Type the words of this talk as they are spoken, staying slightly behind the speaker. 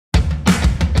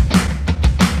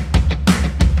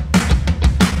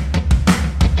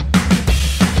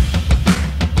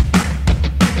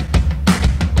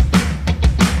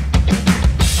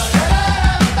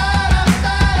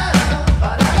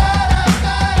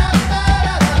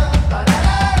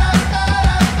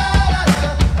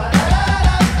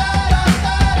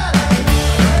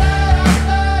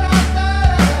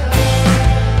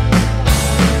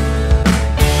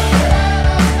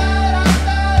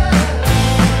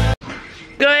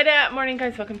Good morning,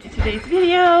 guys. Welcome to today's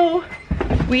video.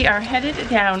 We are headed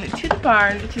down to the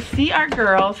barn to see our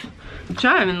girls.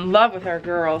 I'm in love with our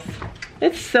girls.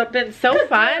 It's been so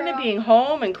fun being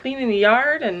home and cleaning the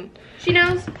yard, and she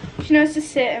knows to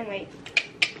sit and wait.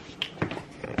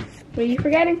 What are you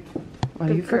forgetting?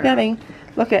 What are you forgetting?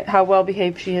 Look at how well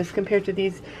behaved she is compared to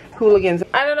these hooligans.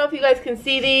 I don't know if you guys can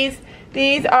see these.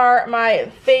 These are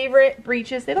my favorite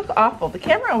breeches. They look awful. The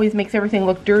camera always makes everything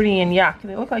look dirty and yuck.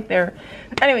 They look like they're...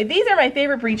 Anyway, these are my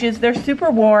favorite breeches. They're super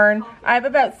worn. I have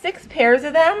about 6 pairs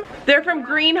of them. They're from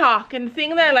Green Hawk, and the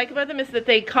thing that I like about them is that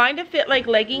they kind of fit like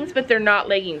leggings, but they're not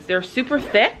leggings. They're super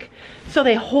thick, so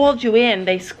they hold you in.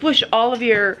 They squish all of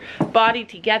your body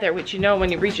together, which you know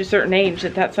when you reach a certain age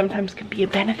that sometimes can be a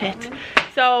benefit.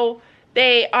 So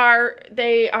they are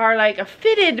like a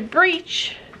fitted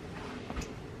breech,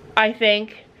 I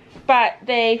think, but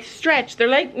they stretch. They're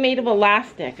like made of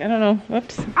elastic. I don't know.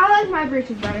 Whoops. I like my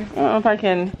breeches better. I don't know if I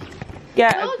can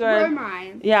get Those a good... were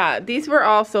mine. Yeah, these were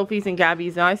all Sophie's and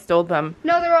Gabby's, and I stole them.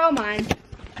 No, they're all mine.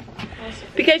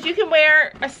 Because you can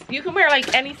wear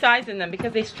like any size in them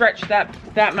because they stretch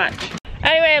that much.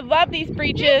 Anyway, I love these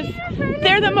breeches.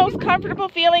 They're the most comfortable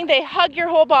feeling. They hug your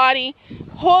whole body,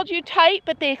 hold you tight,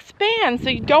 but they expand so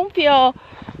you don't feel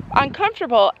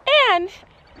uncomfortable. And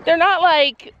they're not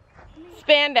like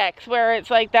spandex where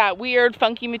it's like that weird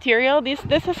funky material. This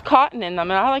has cotton in them,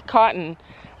 and I like cotton.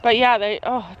 But yeah,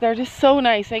 they're just so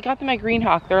nice. I got them at Green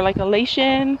Hawk. They're like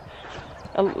elation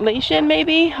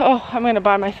maybe. Oh, I'm gonna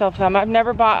buy myself some. I've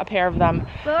never bought a pair of them.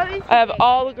 I have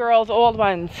all the girls' old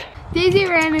ones. Daisy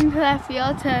ran into that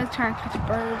field to try and catch a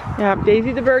bird. Yeah,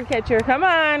 Daisy the bird catcher. Come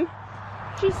on.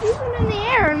 She sees them in the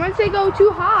air, and once they go too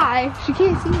high, she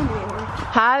can't see them anymore.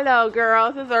 Hello,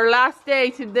 girls. This is our last day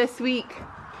to this week.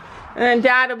 And then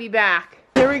Dad will be back.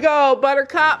 Here we go,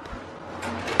 Buttercup.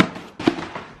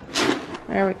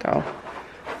 There we go.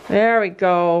 There we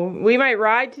go. We might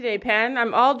ride today, Pen.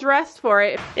 I'm all dressed for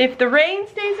it. If the rain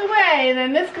stays away,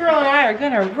 then this girl and I are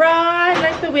gonna ride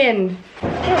like the wind. We're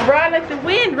gonna ride like the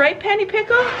wind, right, Penny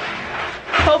Pickle?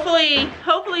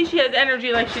 Hopefully she has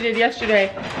energy like she did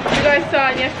yesterday. You guys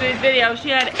saw in yesterday's video, she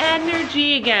had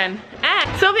energy again.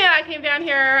 And Sylvia and I came down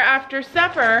here after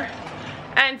supper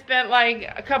and spent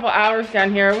like a couple hours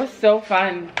down here. It was so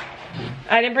fun.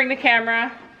 I didn't bring the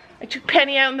camera. I took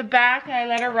Penny out in the back and I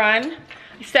let her run.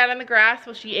 I sat on the grass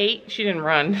while she ate. She didn't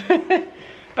run.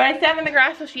 But I sat on the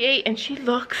grass while she ate, and she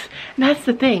looks, and that's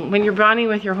the thing, when you're bonding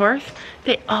with your horse,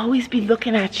 they always be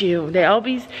looking at you. They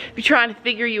always be trying to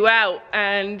figure you out,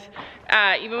 and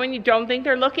even when you don't think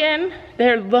they're looking,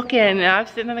 they're looking. And I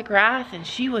was sitting on the grass, and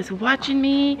she was watching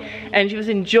me, and she was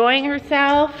enjoying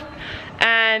herself,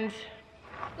 and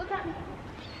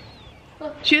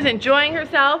she was enjoying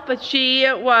herself, but she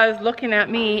was looking at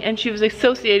me, and she was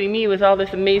associating me with all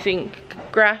this amazing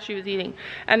grass she was eating.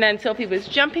 And then Sophie was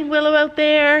jumping Willow out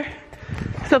there.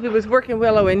 Sophie was working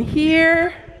Willow in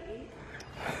here.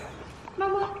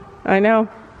 Mama. I know.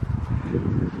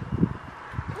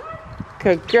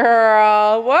 Good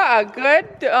girl. What a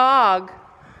good dog.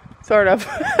 Sort of.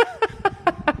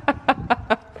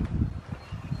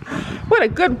 What a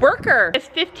good worker. It's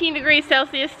 15 degrees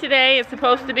Celsius today. It's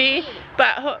supposed to be,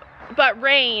 but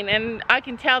rain, and I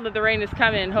can tell that the rain is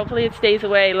coming. Hopefully it stays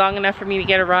away long enough for me to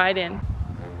get a ride in.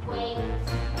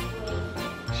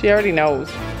 She already knows.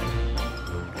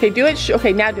 Okay, do it.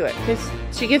 Okay, now do it. Because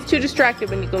she gets too distracted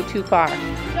when you go too far.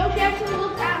 No, she actually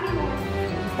looks at me more.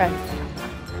 Okay.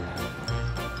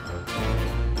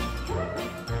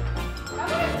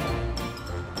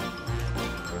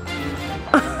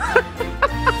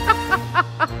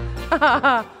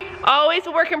 Always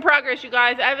a work in progress, you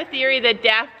guys. I have a theory that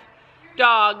deaf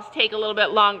dogs take a little bit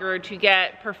longer to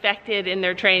get perfected in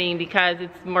their training because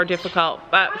it's more difficult.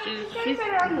 But she's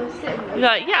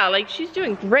yeah, like she's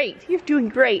doing great. You're doing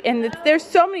great, and there's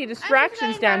so many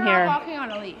distractions down here. Walking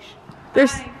on a leash.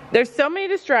 There's so many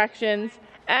distractions,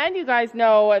 and you guys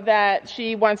know that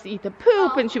she wants to eat the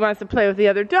poop, and she wants to play with the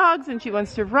other dogs, and she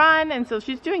wants to run, and so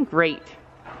she's doing great,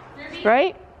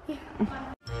 right? Yeah.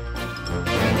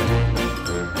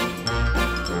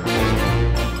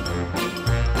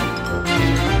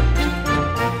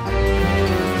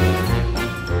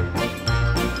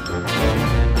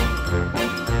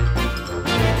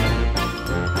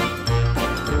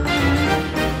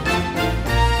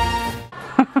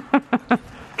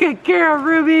 Good girl,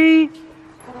 Ruby.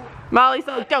 Molly's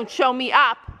like, don't show me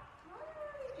up.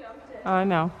 Oh, I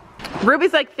know.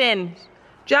 Ruby's like Finn.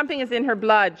 Jumping is in her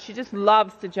blood. She just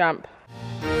loves to jump.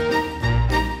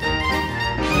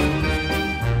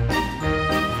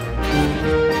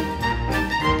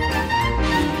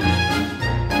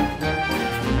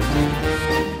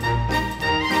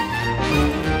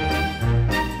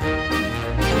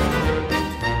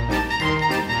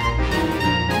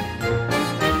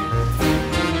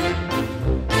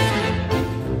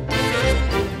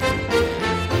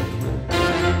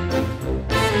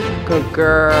 Good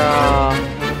girl.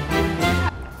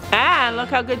 And look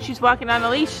how good she's walking on the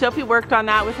leash. Sophie worked on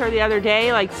that with her the other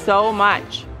day, like so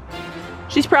much.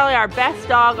 She's probably our best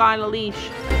dog on a leash.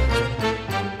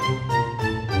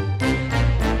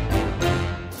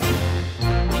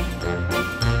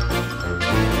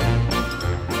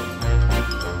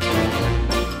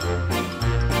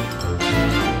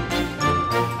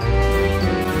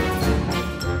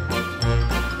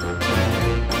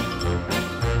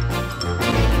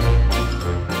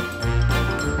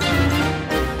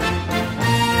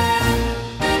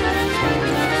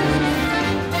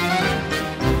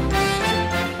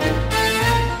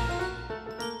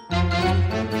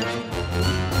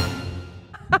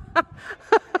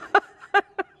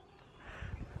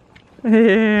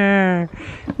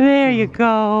 There you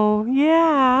go.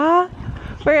 Yeah.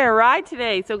 We're gonna ride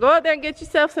today, so go out there and get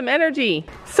yourself some energy.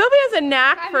 Sophie has a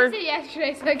knack for... I missed it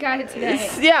yesterday, so I got it today.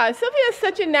 Yeah, Sophie has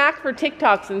such a knack for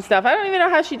TikToks and stuff. I don't even know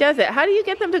how she does it. How do you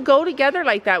get them to go together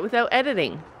like that without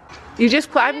editing? You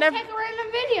just... I've never... take a random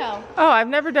video. Oh, I've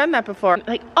never done that before.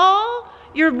 Like, all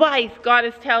your life, God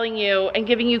is telling you and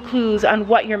giving you clues on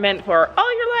what you're meant for.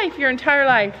 All your life, your entire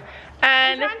life.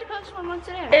 And I'm trying to post one once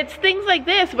a day. It's things like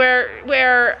this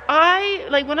where I,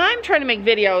 like when I'm trying to make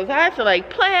videos, I have to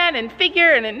like plan and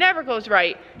figure and it never goes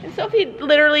right. And Sophie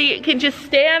literally can just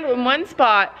stand in one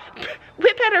spot,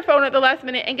 whip out her phone at the last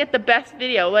minute and get the best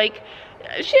video. Like,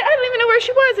 I don't even know where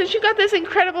she was and she got this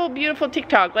incredible, beautiful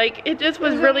TikTok. Like, it just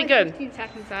was really good. 15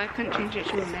 seconds, so I couldn't change it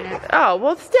to a minute. Oh,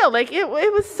 well still, like it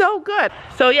was so good.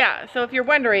 So yeah, so if you're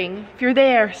wondering, if you're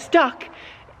there, stuck,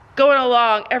 going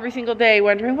along every single day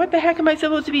wondering what the heck am I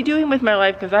supposed to be doing with my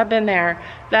life, because I've been there,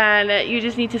 then you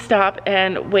just need to stop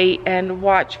and wait and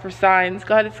watch for signs.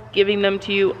 God is giving them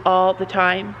to you all the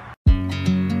time.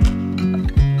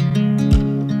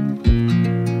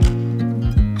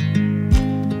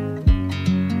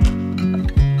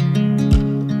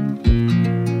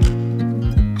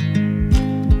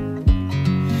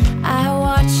 I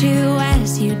watch you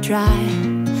as you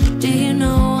drive. Do you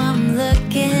know I'm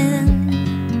looking?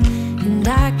 And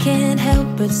I can't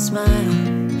help but smile.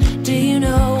 Do you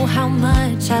know how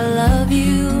much I love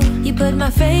you? You put my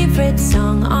favorite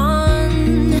song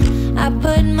on, I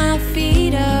put my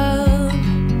feet up,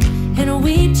 and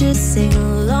we just sing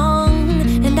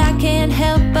along. And I can't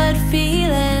help but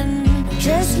feeling,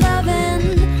 just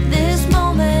loving this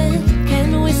moment.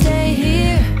 Can we stay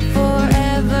here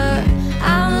forever?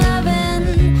 I'm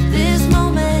loving this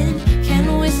moment.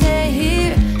 Can we stay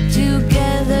here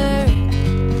together?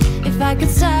 If I could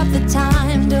stop the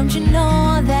time, don't you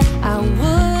know that I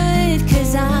would?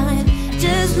 'Cause I'm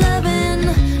just loving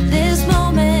this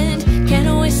moment.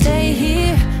 Can we stay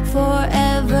here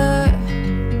forever?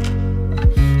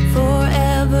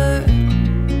 Forever.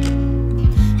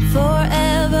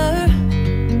 Forever.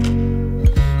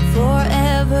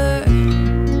 Forever.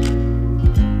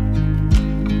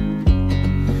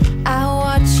 I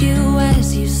watch you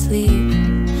as you sleep.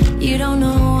 You don't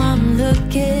know I'm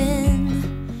looking.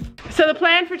 So the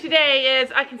plan for today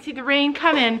is, I can see the rain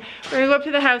coming. We're gonna go up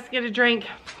to the house, get a drink,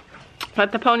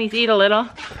 let the ponies eat a little,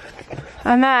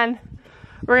 and then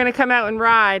we're gonna come out and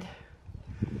ride,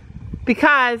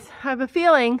 because I have a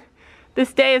feeling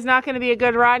this day is not gonna be a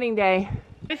good riding day.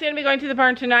 She's gonna be going to the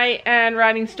barn tonight and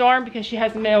riding Storm because she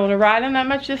hasn't been able to ride him that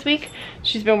much this week.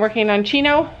 She's been working on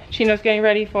Chino. Chino's getting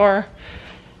ready for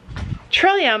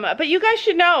Trillium. But you guys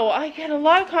should know, I get a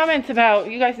lot of comments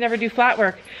about you guys never do flat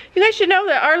work. You guys should know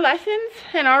that our lessons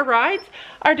and our rides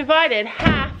are divided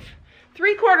half,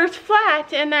 3/4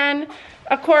 flat, and then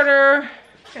a quarter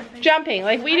jumping.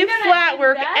 Like, we do flat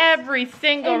work every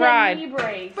single ride.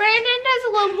 Brandon does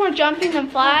a little more jumping than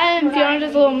flat, and Fiona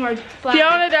does a little more flat.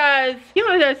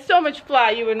 Fiona does so much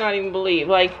flat you would not even believe.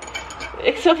 Like,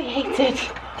 Sophie hates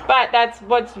it, but that's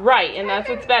what's right and that's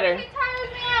what's better.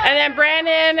 And then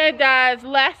Brandon does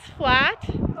less flat.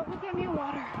 Oh, get me a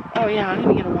water. Oh yeah, I'm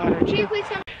gonna get a water Can you too. please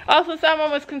come? Also,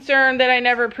 someone was concerned that I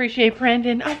never appreciate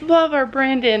Brandon. I love our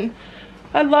Brandon.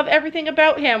 I love everything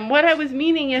about him. What I was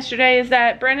meaning yesterday is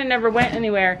that Brandon never went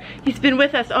anywhere. He's been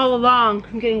with us all along.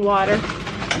 I'm getting water.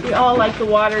 We all like the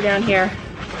water down here.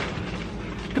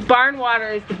 The barn water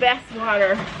is the best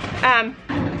water.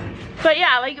 But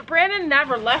yeah, like, Brandon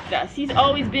never left us. He's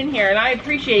always been here, and I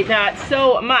appreciate that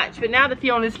so much. But now that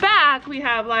Fiona's back, we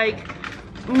have like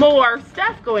more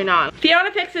stuff going on. Fiona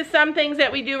fixes some things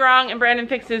that we do wrong, and Brandon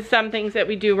fixes some things that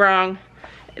we do wrong.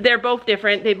 They're both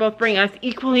different. They both bring us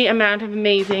equally amount of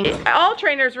amazing. All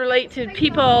trainers relate to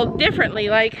people differently.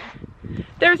 Like,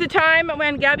 there was a time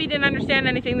when Gabby didn't understand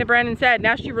anything that Brandon said.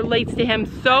 Now she relates to him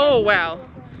so well.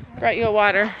 Brought you a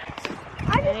water.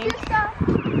 I just do stuff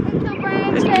until Brandon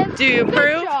Yes. Do you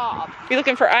approve? Good job. You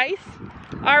looking for ice?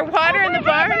 Our water in the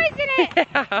barn?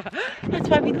 Yeah, that's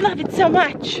why we love it so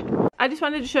much. I just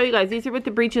wanted to show you guys, these are what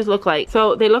the breeches look like.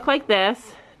 So they look like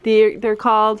this. They're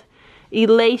called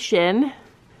Elation.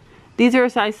 These are a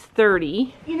size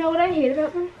 30. You know what I hate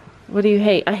about them? What do you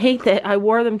hate? I hate that I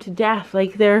wore them to death.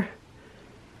 Like They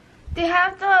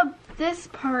have this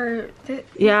part.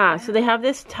 Yeah, so they have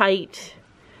this tight.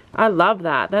 I love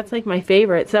that. That's like my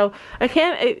favorite. So I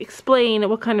can't explain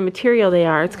what kind of material they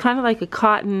are. It's kind of like a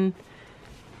cotton,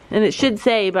 and it should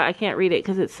say, but I can't read it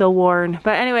because it's so worn.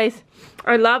 But anyways,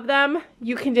 I love them.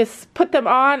 You can just put them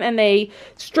on and they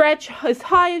stretch as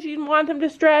high as you want them to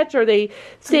stretch, or they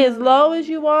stay as low as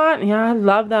you want. Yeah, I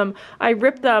love them. I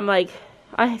ripped them, like,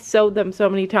 I sewed them so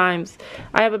many times.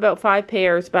 I have about 5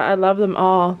 pairs, but I love them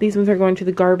all. These ones are going to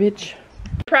the garbage.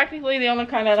 Practically the only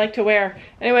kind I like to wear.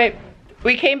 Anyway,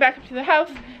 we came back up to the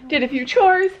house, did a few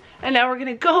chores, and now we're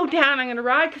gonna go down. I'm gonna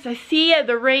ride because I see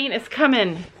the rain is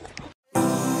coming.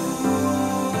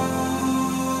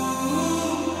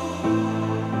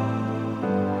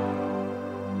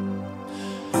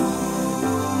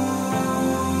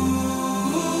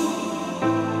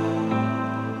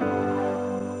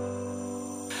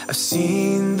 I've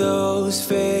seen those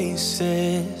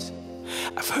faces,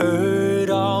 I've heard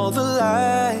all the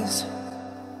lies,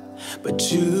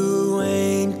 but you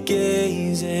ain't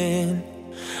gazing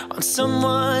on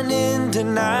someone in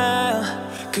denial.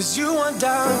 'Cause you want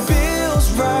dollar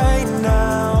bills right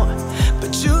now,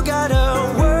 but you gotta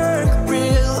work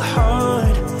real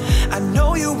hard. I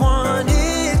know you want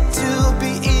it to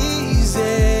be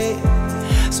easy,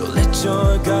 so let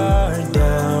your guard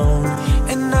down.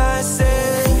 And I say,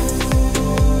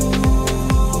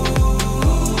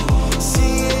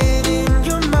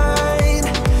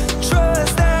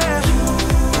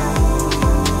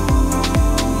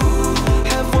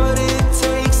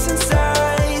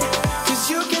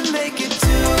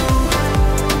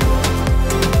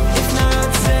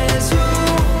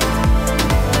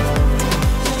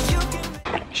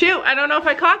 I don't know if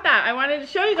I caught that. I wanted to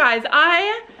show you guys.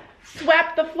 I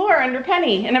swept the floor under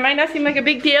Penny, and it might not seem like a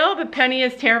big deal, but Penny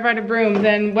is terrified of brooms.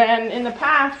 And when in the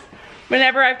past,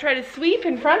 whenever I've tried to sweep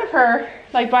in front of her,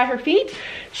 like by her feet,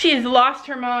 she has lost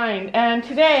her mind. And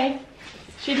today,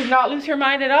 she did not lose her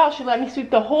mind at all. She let me sweep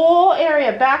the whole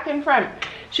area back and front.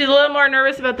 She's a little more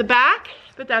nervous about the back,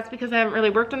 but that's because I haven't really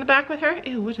worked on the back with her.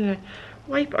 Ew, what did I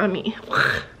wipe on me?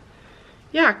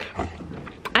 Yuck.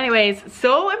 Anyways,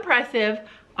 so impressive.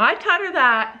 I taught her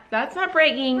that. That's not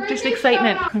bragging, just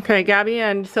excitement. Okay, Gabby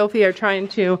and Sophie are trying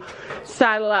to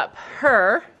saddle up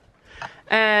her.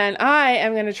 And I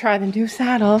am gonna try the new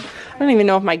saddle. I don't even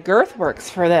know if my girth works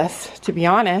for this, to be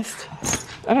honest.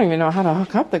 I don't even know how to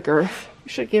hook up the girth. We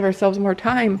should give ourselves more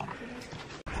time.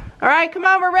 All right, come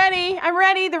on, we're ready. I'm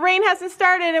ready. The rain hasn't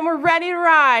started and we're ready to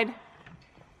ride.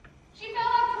 She fell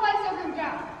off twice over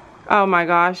down. Oh my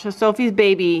gosh, so Sophie's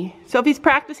baby. Sophie's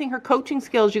practicing her coaching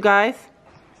skills, you guys.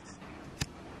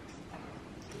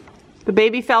 The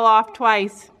baby fell off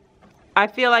twice. I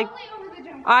feel like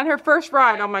on her first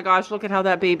ride, oh my gosh, look at how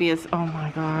that baby is. Oh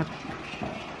my God.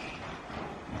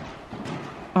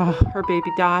 Oh, her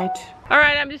baby died. All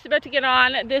right, I'm just about to get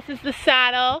on. This is the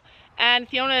saddle, and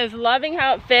Fiona is loving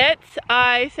how it fits.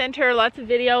 I sent her lots of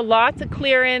video, lots of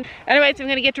clearance. Anyways, I'm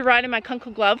gonna get to ride in my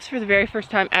Kunkel gloves for the very first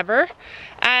time ever.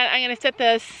 And I'm gonna set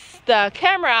the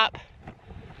camera up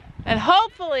and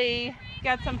hopefully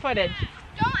get some footage.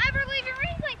 Don't ever leave your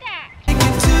rings like that.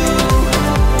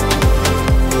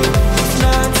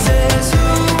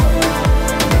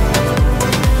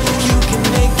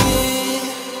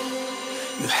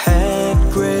 You had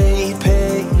great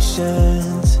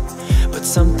patience, but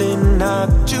something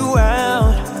knocked you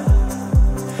out.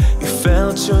 You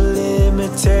felt your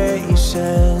limitations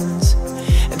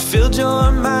and filled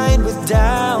your mind with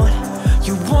doubt.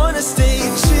 You wanna stay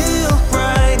chill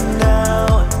right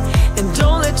now and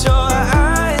don't let your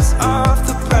eyes off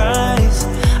the prize.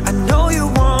 I know you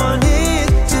want it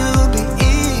to be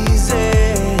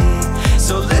easy,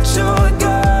 so let your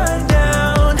guard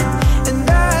down. And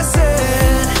I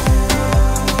said,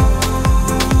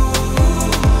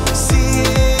 see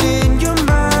it in your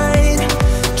mind,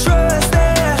 trust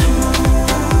that,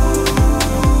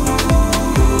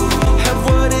 have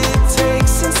what it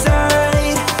takes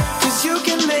inside, 'cause you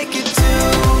can make it too.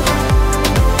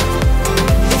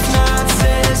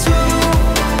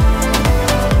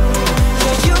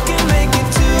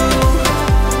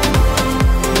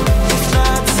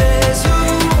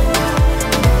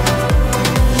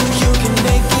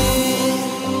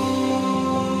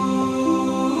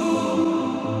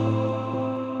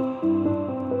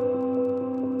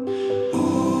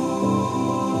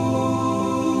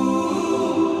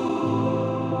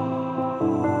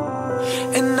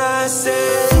 And I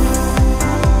said,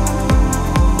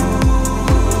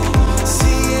 see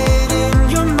it in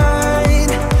your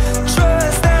mind,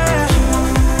 trust that,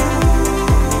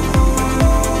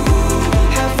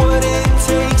 have what it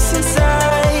takes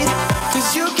inside,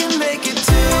 'cause you can make it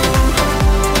too.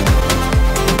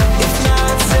 If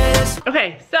not says.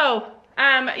 Okay, so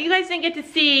you guys didn't get to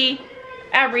see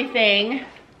everything.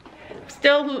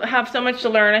 Still have so much to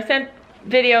learn. I sent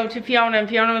video to Fiona, and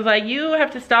Fiona was like, you have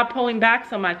to stop pulling back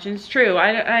so much. And it's true.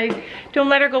 I don't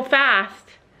let her go fast.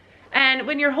 And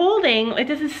when you're holding, it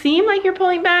doesn't seem like you're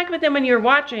pulling back, but then when you're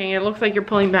watching, it looks like you're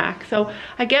pulling back. So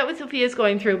I get what Sophia's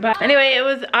going through. But anyway,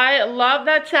 I love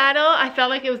that saddle. I felt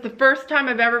like it was the first time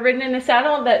I've ever ridden in a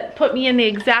saddle that put me in the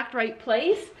exact right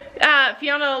place.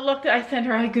 Fiona looked at, I sent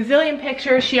her a gazillion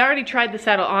pictures. She already tried the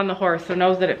saddle on the horse, so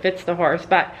knows that it fits the horse.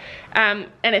 But and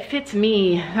it fits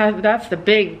me. That's the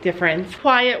big difference.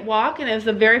 Quiet walk, and it was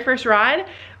the very first ride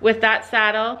with that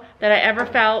saddle that I ever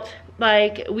felt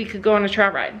like we could go on a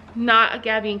trail ride. Not a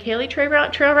Gabby and Kaylee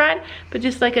trail ride, but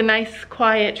just like a nice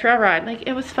quiet trail ride. Like,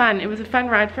 it was fun. It was a fun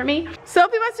ride for me.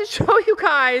 Sophie wants to show you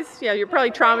guys. Yeah, you're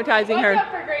probably traumatizing her. What's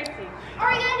up for Gracie?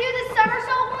 Are we gonna do the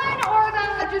somersault one or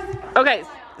the just? Okay,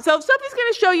 so Sophie's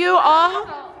gonna show you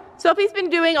all. Sophie's been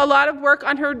doing a lot of work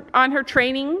on her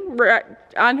training.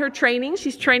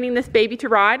 She's training this baby to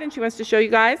ride, and she wants to show you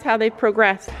guys how they've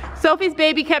progressed. Sophie's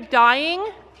baby kept dying.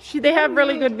 They have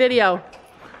really good video.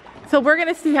 So we're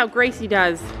gonna see how Gracie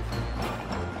does.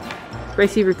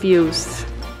 Gracie refused.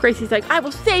 Gracie's like, I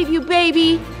will save you,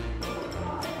 baby.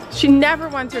 She never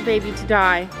wants her baby to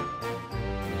die.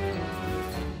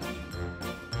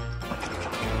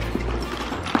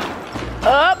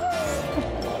 Up.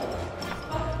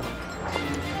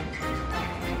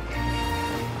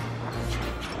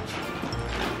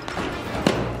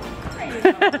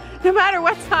 No matter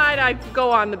what side I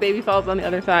go on, the baby falls on the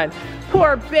other side.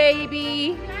 Poor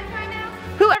baby.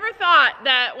 Whoever thought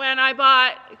that when I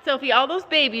bought Sophie all those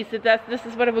babies that this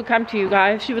is what it would come to, you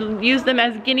guys. She would use them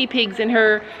as guinea pigs in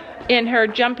her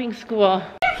jumping school.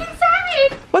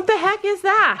 Inside. What the heck is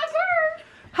that? A bird.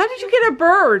 How did you get a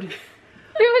bird?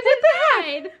 It was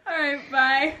inside. All right,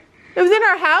 bye. It was in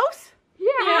our house?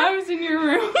 Yeah, it was in your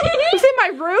room. It was in my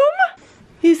room?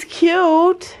 He's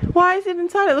cute. Why is it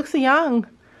inside? It looks so young.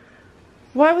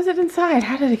 Why was it inside?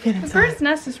 How did it get inside? The bird's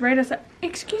nest is right outside.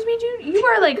 Excuse me, dude. You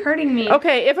are like hurting me.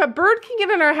 Okay, if a bird can get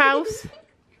in our house,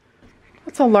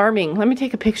 that's alarming. Let me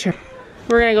take a picture.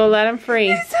 We're gonna go let him free.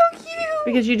 You're so cute.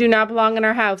 Because you do not belong in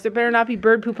our house. There better not be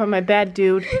bird poop on my bed,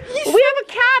 dude. We have a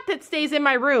cat that stays in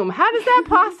my room. How is that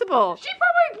possible? She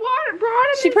probably brought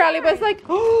it. She probably was like,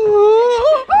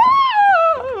 oh,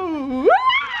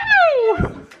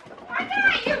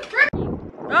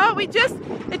 it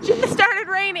just started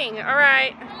raining. All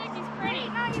right.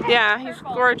 Yeah, he's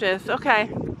gorgeous. Okay.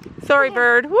 Sorry,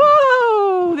 bird.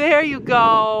 Whoa, there you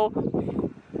go.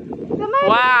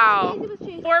 Wow.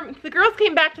 The girls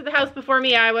came back to the house before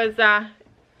me. I was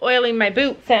oiling my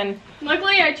boots, and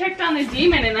Luckily, I checked on the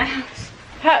demon in the house.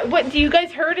 what, do you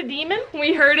guys heard a demon?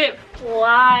 We heard it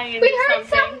fly into We heard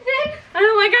something.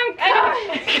 I'm like, I'm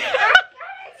coming.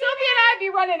 Sophie and I be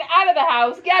running out of the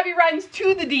house. Gabby runs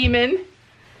to the demon.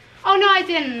 Oh no, I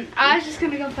didn't. I was just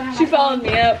gonna go find. She followed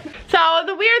me up. So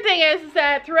the weird thing is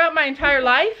that throughout my entire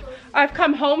life, I've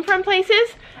come home from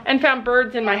places and found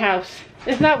birds in my house.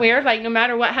 Isn't that weird? Like, no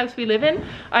matter what house we live in,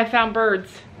 I've found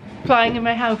birds flying in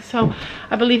my house. So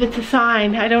I believe it's a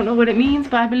sign. I don't know what it means,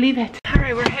 but I believe it. All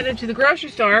right, we're headed to the grocery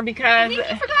store because... I think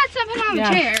you forgot something on the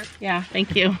chair. Yeah,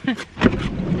 thank you.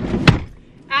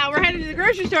 We're headed to the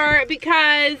grocery store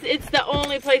because it's the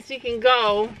only place we can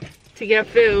go to get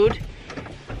food.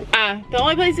 The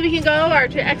only places we can go are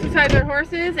to exercise our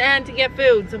horses and to get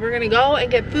food. So we're gonna go and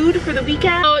get food for the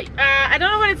weekend. So, I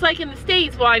don't know what it's like in the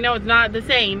States. Well, I know it's not the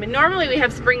same. Normally we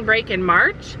have spring break in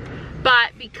March,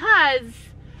 but because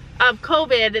of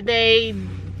COVID, they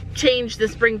changed the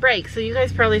spring break. So you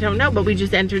guys probably don't know, but we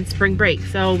just entered spring break.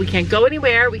 So we can't go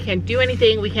anywhere, we can't do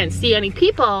anything, we can't see any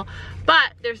people,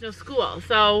 but there's no school.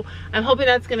 So I'm hoping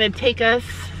that's gonna take us.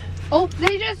 Oh,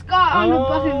 they just got on the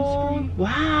button screen.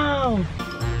 Wow.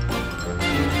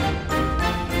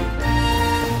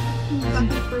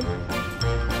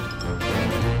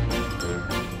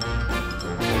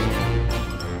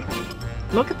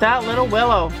 Look at that little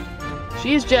Willow.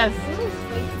 She's just,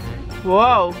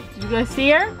 whoa. Did you guys see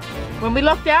her? When we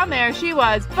looked down there, she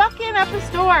was bucking up a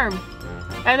storm.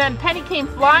 And then Penny came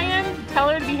flying to tell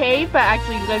her to behave, but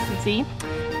actually you guys can see,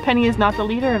 Penny is not the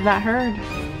leader of that herd.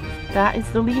 That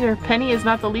is the leader. Penny is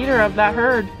not the leader of that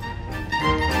herd.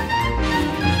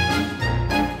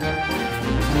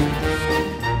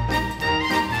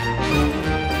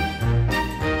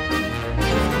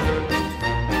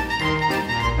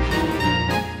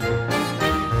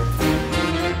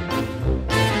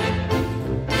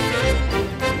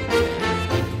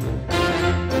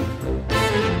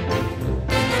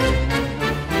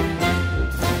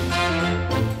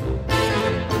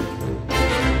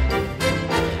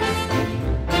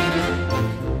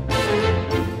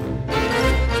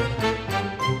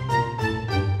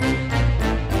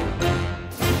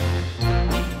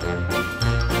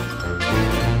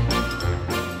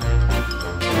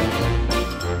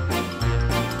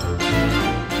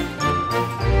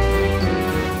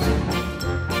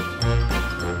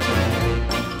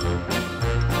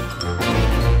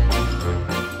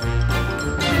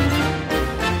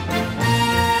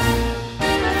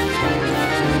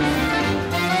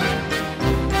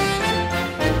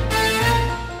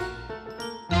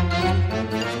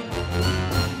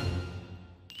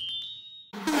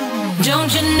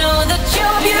 Don't you know that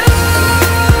you're beautiful?